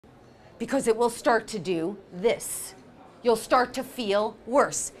because it will start to do this. You'll start to feel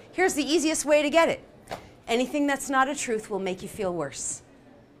worse. Here's the easiest way to get it. Anything that's not a truth will make you feel worse.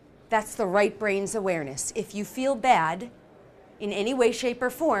 That's the right brain's awareness. If you feel bad in any way, shape, or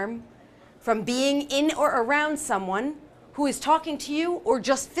form from being in or around someone who is talking to you or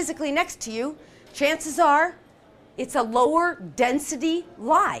just physically next to you, chances are it's a lower density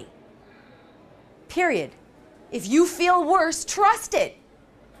lie. Period. If you feel worse, trust it.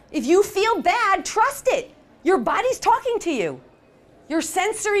 If you feel bad, trust it. Your body's talking to you. Your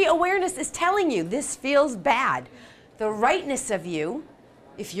sensory awareness is telling you this feels bad. The rightness of you,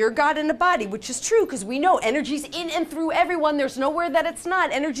 if you're God in a body, which is true because we know energy's in and through everyone, there's nowhere that it's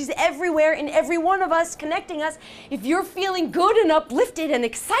not. Energy's everywhere in every one of us, connecting us. If you're feeling good and uplifted and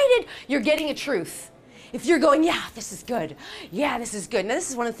excited, you're getting a truth. If you're going, yeah, this is good. Yeah, this is good. Now, this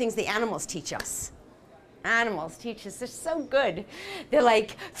is one of the things the animals teach us. Animals teach us, they're so good. They're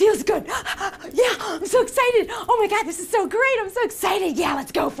like, feels good. Yeah, I'm so excited. Oh my God, this is so great. I'm so excited. Yeah,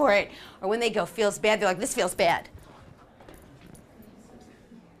 let's go for it. Or when they go, feels bad, they're like, this feels bad.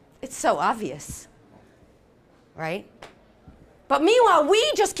 It's so obvious, right? But meanwhile,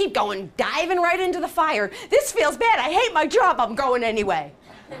 we just keep going, diving right into the fire. This feels bad. I hate my job. I'm going anyway.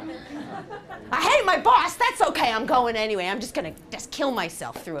 I hate my boss. That's okay. I'm going anyway. I'm just going to kill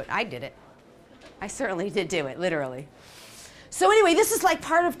myself through it. I did it. I certainly did do it, literally. So anyway, this is like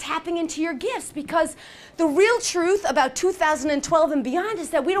part of tapping into your gifts, because the real truth about 2012 and beyond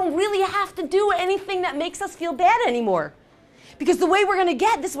is that we don't really have to do anything that makes us feel bad anymore. Because the way we're going to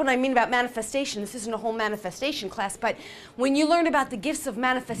get, this is what I mean about manifestation. This isn't a whole manifestation class, but when you learn about the gifts of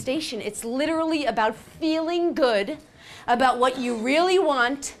manifestation, it's literally about feeling good about what you really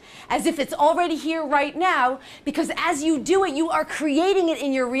want, as if it's already here right now, because as you do it, you are creating it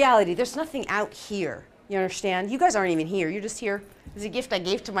in your reality. There's nothing out here. You understand? You guys aren't even here. You're just here. It's a gift I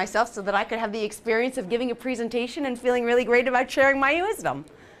gave to myself so that I could have the experience of giving a presentation and feeling really great about sharing my wisdom.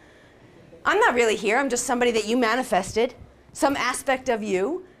 I'm not really here. I'm just somebody that you manifested, some aspect of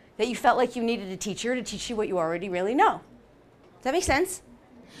you that you felt like you needed a teacher to teach you what you already really know. Does that make sense?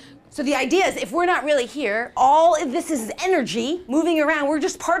 So the idea is, if we're not really here, all of this is energy moving around. We're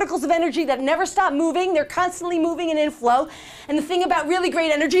just particles of energy that never stop moving. They're constantly moving and in flow. And the thing about really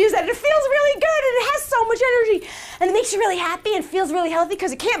great energy is that it feels really good and it has so much energy. And it makes you really happy and feels really healthy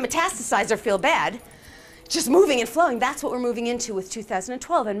because it can't metastasize or feel bad. It's just moving and flowing. That's what we're moving into with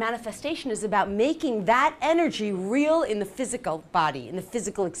 2012. And manifestation is about making that energy real in the physical body, in the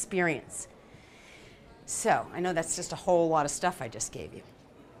physical experience. So I know that's just a whole lot of stuff I just gave you.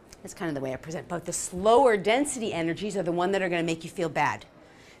 That's kind of the way I present. But the slower density energies are the one that are going to make you feel bad.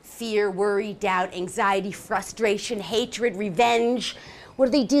 Fear, worry, doubt, anxiety, frustration, hatred, revenge.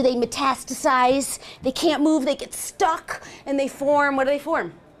 What do? They metastasize. They can't move. They get stuck. And they form. What do they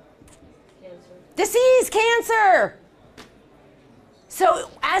form? Cancer. Disease, cancer.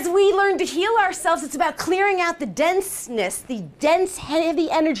 So as we learn to heal ourselves, it's about clearing out the denseness, the dense, heavy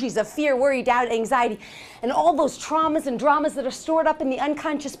energies of fear, worry, doubt, anxiety, and all those traumas and dramas that are stored up in the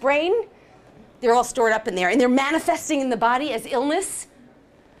unconscious brain. They're all stored up in there, and they're manifesting in the body as illness.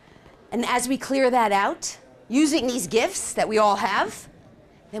 And as we clear that out, using these gifts that we all have,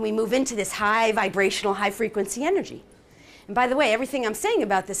 then we move into this high vibrational, high frequency energy. And by the way, everything I'm saying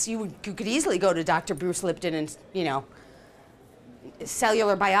about this, you could easily go to Dr. Bruce Lipton and,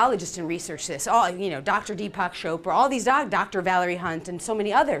 cellular biologist and research this. All, Dr. Deepak Chopra, all these Dr. Valerie Hunt, and so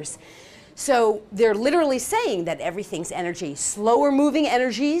many others. So they're literally saying that everything's energy. Slower moving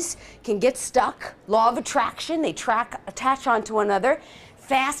energies can get stuck. Law of attraction, they attach onto one another.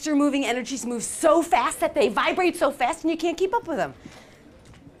 Faster moving energies move so fast that they vibrate so fast and you can't keep up with them.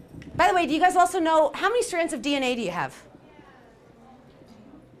 By the way, do you guys also know, how many strands of DNA do you have?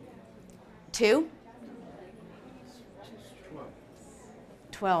 2?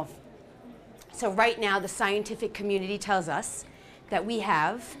 12. So right now, the scientific community tells us that we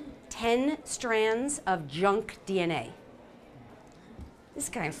have 10 strands of junk DNA. This is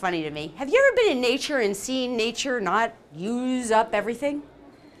kind of funny to me. Have you ever been in nature and seen nature not use up everything?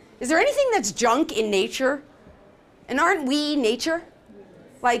 Is there anything that's junk in nature? And aren't we nature?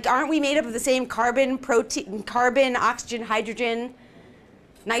 Like, aren't we made up of the same carbon, protein, carbon, oxygen, hydrogen,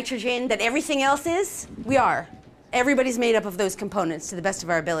 nitrogen that everything else is? We are. Everybody's made up of those components to the best of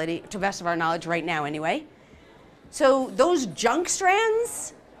our ability, to the best of our knowledge right now anyway. So those junk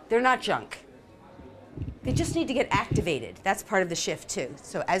strands, they're not junk. They just need to get activated. That's part of the shift too.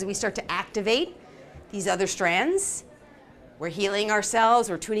 So as we start to activate these other strands, we're healing ourselves,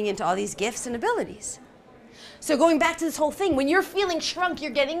 we're tuning into all these gifts and abilities. So going back to this whole thing, when you're feeling shrunk,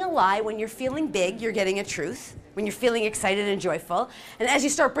 you're getting a lie. When you're feeling big, you're getting a truth. when you're feeling excited and joyful. And as you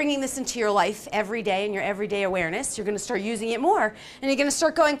start bringing this into your life every day in your everyday awareness, you're going to start using it more. And you're going to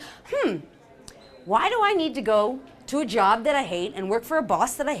start going, why do I need to go to a job that I hate and work for a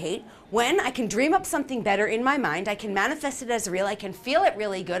boss that I hate when I can dream up something better in my mind, I can manifest it as real, I can feel it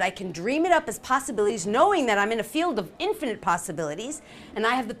really good, I can dream it up as possibilities knowing that I'm in a field of infinite possibilities and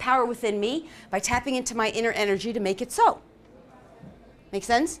I have the power within me by tapping into my inner energy to make it so. Make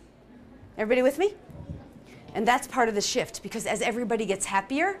sense? Everybody with me? And that's part of the shift, because as everybody gets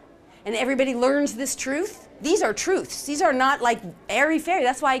happier and everybody learns this truth, these are truths. These are not like airy-fairy.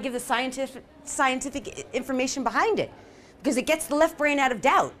 That's why I give the scientific information behind it, because it gets the left brain out of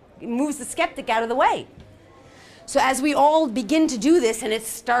doubt. It moves the skeptic out of the way. So as we all begin to do this, and it's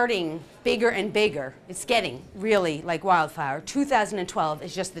starting bigger and bigger, it's getting really like wildfire. 2012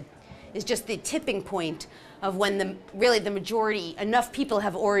 is just the tipping point of when the majority, enough people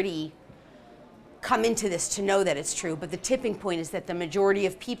have already come into this to know that it's true, but the tipping point is that the majority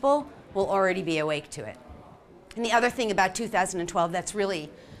of people will already be awake to it. And the other thing about 2012 that's really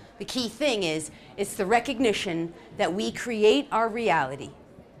the key thing is it's the recognition that we create our reality,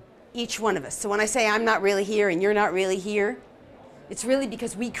 each one of us. So when I say I'm not really here and you're not really here, it's really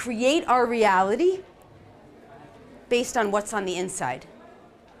because we create our reality based on what's on the inside.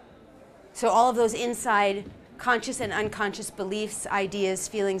 So all of those inside conscious and unconscious beliefs, ideas,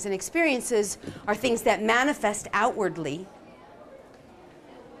 feelings, and experiences are things that manifest outwardly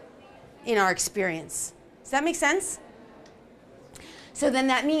in our experience. Does that make sense? So then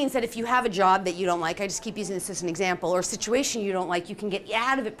that means that if you have a job that you don't like, I just keep using this as an example, or a situation you don't like, you can get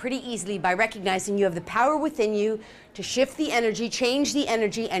out of it pretty easily by recognizing you have the power within you to shift the energy, change the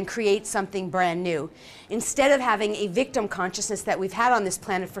energy, and create something brand new. Instead of having a victim consciousness that we've had on this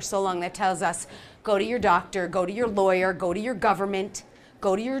planet for so long that tells us, go to your doctor, go to your lawyer, go to your government,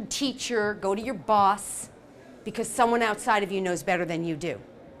 go to your teacher, go to your boss, because someone outside of you knows better than you do.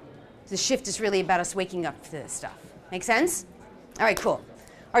 The shift is really about us waking up to this stuff. Make sense? All right, cool. All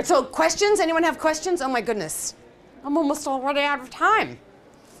right, so questions? Anyone have questions? Oh my goodness. I'm almost already out of time.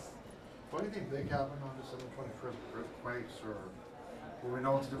 What do you think big happened on December 21st? Earthquakes, or will we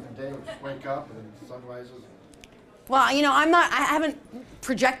know it's a different day? We'll just wake up and then the sun rises? Well, you know, I haven't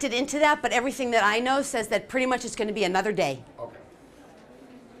projected into that, but everything that I know says that pretty much it's going to be another day. Okay.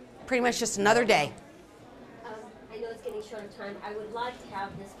 Pretty much just another day. I know it's getting short of time. I would like to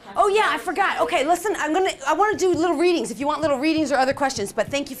have this. Oh yeah, I forgot. Okay, listen, I want to do little readings if you want little readings or other questions, but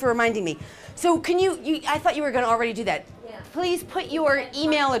thank you for reminding me. So can I thought you were going to already do that. Yeah. Please put your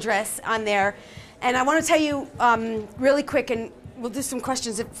email address on there, and I want to tell you really quick, and we'll do some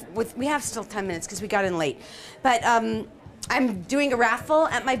questions we have still 10 minutes because we got in late. But I'm doing a raffle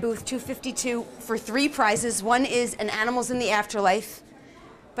at my booth, 252, for 3 prizes. One is an Animals in the Afterlife.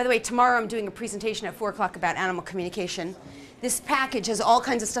 By the way, tomorrow I'm doing a presentation at 4 o'clock about animal communication. This package has all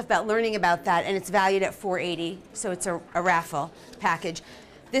kinds of stuff about learning about that, and it's valued at $480, so it's a raffle package.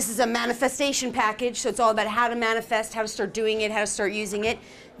 This is a manifestation package, so it's all about how to manifest, how to start doing it, how to start using it.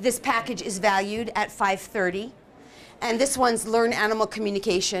 This package is valued at $530. And this one's Learn Animal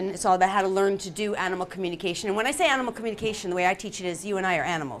Communication. It's all about how to learn to do animal communication. And when I say animal communication, the way I teach it is you and I are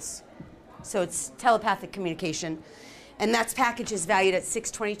animals. So it's telepathic communication. And that package is valued at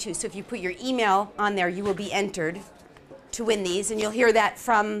 $622. So if you put your email on there, you will be entered to win these. And you'll hear that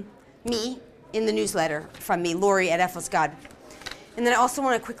from me in the newsletter, from me, Lori at Ethel's God. And then I also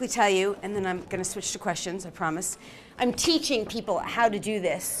want to quickly tell you, and then I'm going to switch to questions, I promise. I'm teaching people how to do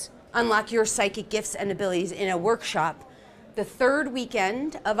this. Unlock your psychic gifts and abilities in a workshop the 3rd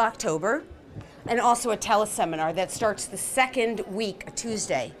weekend of October, and also a teleseminar that starts the 2nd week, a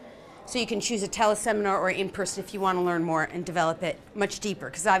Tuesday. So you can choose a teleseminar or in person if you want to learn more and develop it much deeper,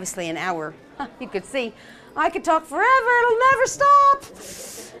 because obviously an hour, you could see, I could talk forever, it'll never stop.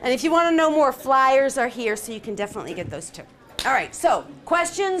 And if you want to know more, flyers are here, so you can definitely get those too. All right, so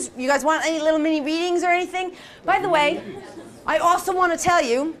questions? You guys want any little mini readings or anything? By the way, I also want to tell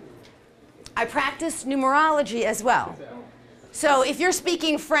you, I practice numerology as well. So if you're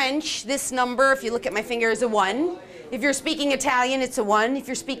speaking French, this number, if you look at my finger, is a 1. If you're speaking Italian, it's a 1. If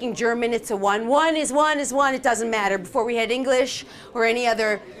you're speaking German, it's a 1. 1 is 1 is 1. It doesn't matter. Before we had English or any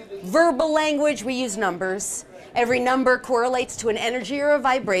other verbal language, we use numbers. Every number correlates to an energy or a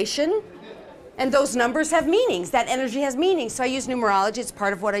vibration. And those numbers have meanings. That energy has meanings. So I use numerology. It's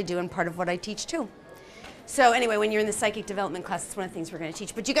part of what I do and part of what I teach too. So anyway, when you're in the psychic development class, it's one of the things we're going to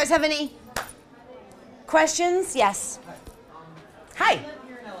teach. But do you guys have any questions? Yes. Hi.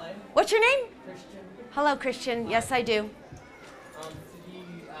 Here in LA. What's your name? Christian. Hello, Christian. Yes, I do. So do you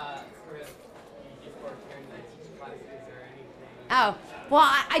sort of you just work here and teach classes or anything? Oh, well,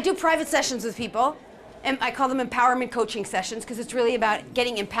 I do private sessions with people. And I call them empowerment coaching sessions because it's really about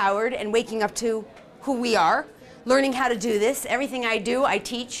getting empowered and waking up to who we are, learning how to do this. Everything I do, I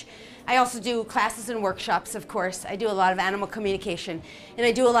teach. I also do classes and workshops, of course. I do a lot of animal communication, and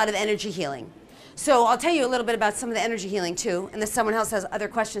I do a lot of energy healing. So I'll tell you a little bit about some of the energy healing too, unless someone else has other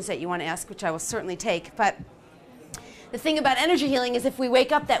questions that you want to ask, which I will certainly take. But the thing about energy healing is if we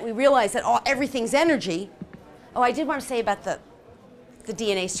wake up that we realize that everything's energy. Oh, I did want to say about the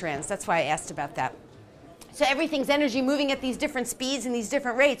DNA strands. That's why I asked about that. So everything's energy moving at these different speeds and these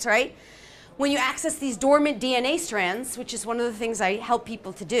different rates, right? When you access these dormant DNA strands, which is one of the things I help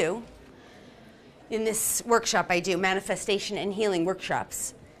people to do, in this workshop I do, manifestation and healing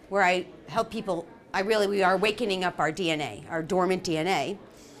workshops, where I help people, we are wakening up our DNA, our dormant DNA.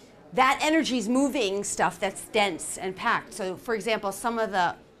 That energy is moving stuff that's dense and packed. So for example, some of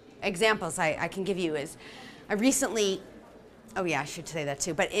the examples I can give you is, I recently, oh yeah, I should say that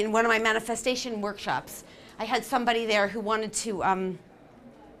too, but in one of my manifestation workshops, I had somebody there who wanted to,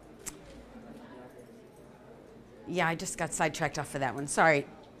 yeah, I just got sidetracked off of that one, sorry.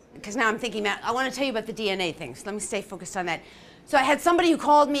 Because now I'm thinking about, I want to tell you about the DNA thing, so let me stay focused on that. So I had somebody who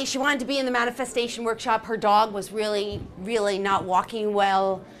called me, she wanted to be in the manifestation workshop. Her dog was really, really not walking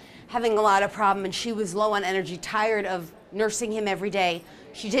well, having a lot of problem, and she was low on energy, tired of nursing him every day.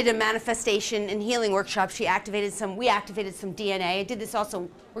 She did a manifestation and healing workshop. We activated some DNA. I did this also,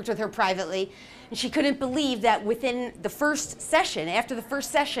 worked with her privately. And she couldn't believe that within the first session, after the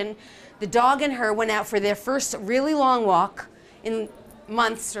first session, the dog and her went out for their first really long walk in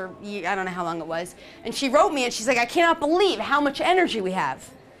months, or I don't know how long it was. And she wrote me and she's like, I cannot believe how much energy we have.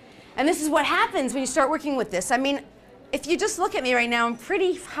 And this is what happens when you start working with this. I mean, if you just look at me right now, I'm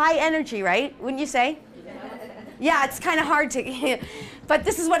pretty high energy, right? Wouldn't you say? Yeah, it's kind of hard to, but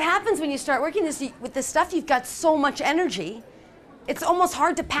this is what happens when you start working with this stuff. You've got so much energy. It's almost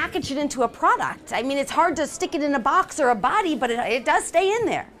hard to package it into a product. I mean, it's hard to stick it in a box or a body, but it does stay in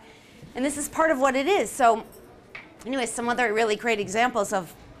there. And this is part of what it is. So anyway, some other really great examples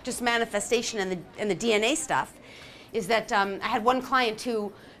of just manifestation and the DNA stuff is that I had one client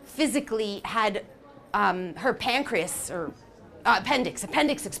who physically had her pancreas or appendix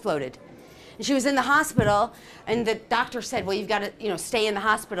exploded. And she was in the hospital, and the doctor said, well, you've got to stay in the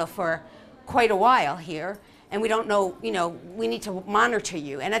hospital for quite a while here, and we don't know, we need to monitor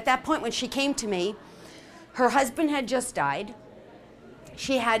you. And at that point when she came to me, her husband had just died.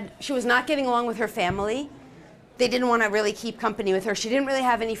 She was not getting along with her family. They didn't want to really keep company with her. She didn't really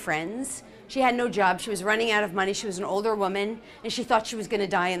have any friends. She had no job. She was running out of money. She was an older woman, and she thought she was going to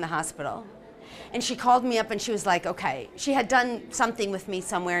die in the hospital. And she called me up and she was like, okay, she had done something with me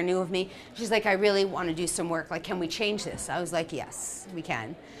somewhere, knew of me. She's like, I really want to do some work. Like, can we change this? I was like, yes, we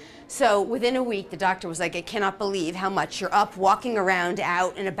can. So within a week, the doctor was like, I cannot believe how much you're up, walking around,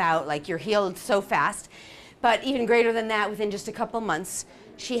 out and about, like you're healed so fast. But even greater than that, within just a couple months,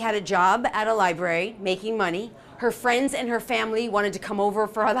 she had a job at a library, making money. Her friends and her family wanted to come over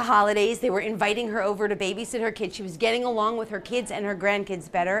for the holidays. They were inviting her over to babysit her kids. She was getting along with her kids and her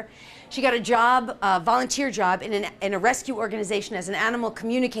grandkids better. She got a job, a volunteer job in a rescue organization as an animal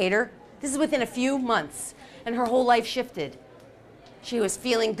communicator. This is within a few months, and her whole life shifted. She was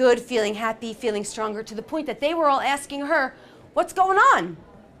feeling good, feeling happy, feeling stronger, to the point that they were all asking her, what's going on?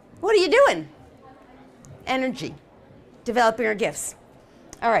 What are you doing? Energy, developing her gifts.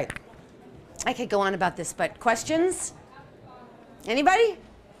 All right. I could go on about this, but questions? Anybody?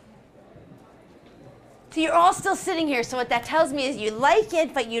 So you're all still sitting here, so what that tells me is you like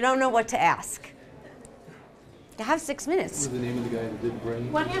it, but you don't know what to ask. You have 6 minutes. What was the name of the guy that did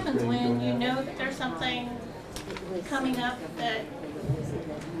brain? What happens when you know that there's something coming up that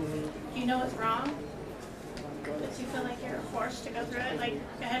you know is wrong, but you feel like you're forced to go through it? Like,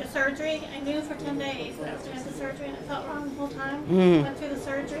 I had a surgery. I knew for 10 days that I was going to have the surgery, and it felt wrong the whole time. Went through the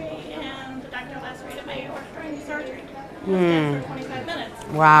surgery, and the doctor lacerated my aorta during the surgery. I was dead for 25 minutes.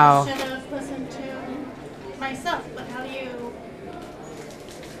 Wow. I should have listened to myself, but how do you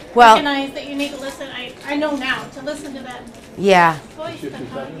recognize that you need to listen? I know now to listen to that voice, but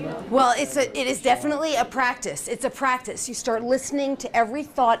how do you? Well, it is definitely a practice. It's a practice. You start listening to every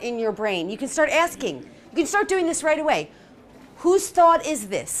thought in your brain. You can start asking. You can start doing this right away. Whose thought is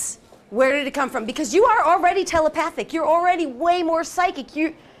this? Where did it come from? Because you are already telepathic. You're already way more psychic.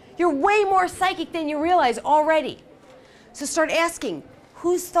 You're way more psychic than you realize already. So start asking,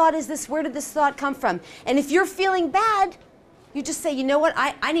 whose thought is this? Where did this thought come from? And if you're feeling bad, you just say, you know what?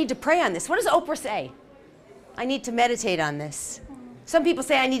 I need to pray on this. What does Oprah say? I need to meditate on this. Some people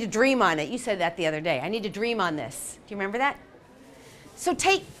say I need to dream on it. You said that the other day. I need to dream on this. Do you remember that? So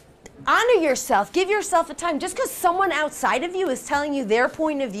take honor yourself. Give yourself a time. Just because someone outside of you is telling you their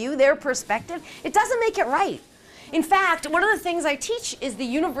point of view, their perspective, it doesn't make it right. In fact, one of the things I teach is the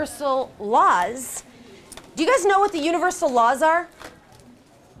universal laws. Do you guys know what the universal laws are?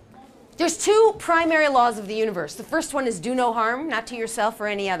 There's two primary laws of the universe. The first one is do no harm, not to yourself or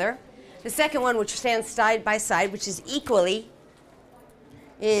any other. The second one, which stands side by side, which is equally,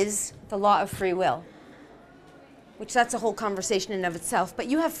 is the law of free will, which that's a whole conversation in and of itself. But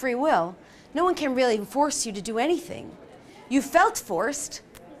you have free will. No one can really force you to do anything. You felt forced,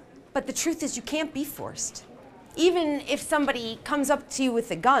 but the truth is you can't be forced. Even if somebody comes up to you with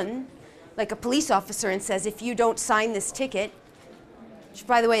a gun, like a police officer, and says, if you don't sign this ticket, which,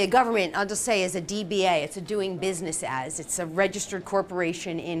 by the way, a government, I'll just say, is a DBA. It's a doing business as. It's a registered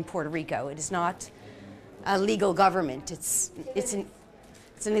corporation in Puerto Rico. It is not a legal government. It's an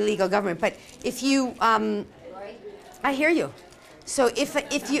illegal government. But if you, I hear you. So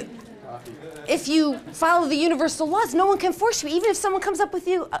if you follow the universal laws, no one can force you, even if someone comes up with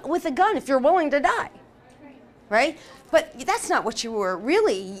you with a gun, if you're willing to die, right? But that's not what you were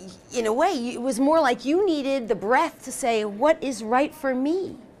really, in a way. It was more like you needed the breath to say, what is right for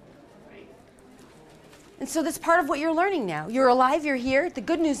me? And so that's part of what you're learning now. You're alive, you're here. The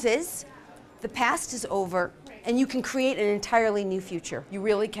good news is the past is over, and you can create an entirely new future. You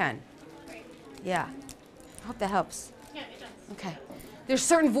really can. Yeah. I hope that helps. Yeah, it does. Okay. There's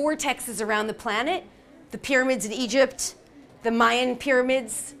certain vortexes around the planet. The pyramids in Egypt, the Mayan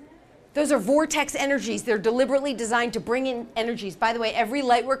pyramids. Those are vortex energies. They're deliberately designed to bring in energies. By the way, every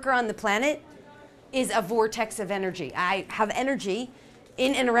light worker on the planet is a vortex of energy. I have energy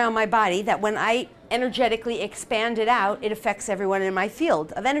in and around my body that when I energetically expand it out, it affects everyone in my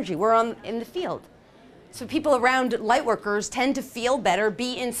field of energy. We're in the field. So people around light workers tend to feel better,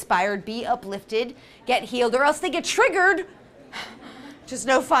 be inspired, be uplifted, get healed, or else they get triggered. Just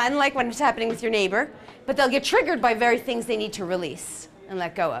no fun, like when it's happening with your neighbor. But they'll get triggered by very things they need to release and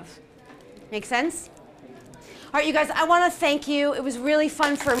let go of. Make sense? All right, you guys, I want to thank you. It was really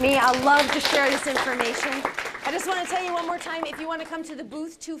fun for me. I love to share this information. I just want to tell you one more time, if you want to come to the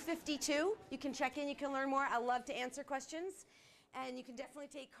booth 252, you can check in, you can learn more. I love to answer questions. And you can definitely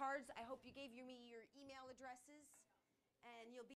take cards. I hope you gave me your email addresses. And you'll be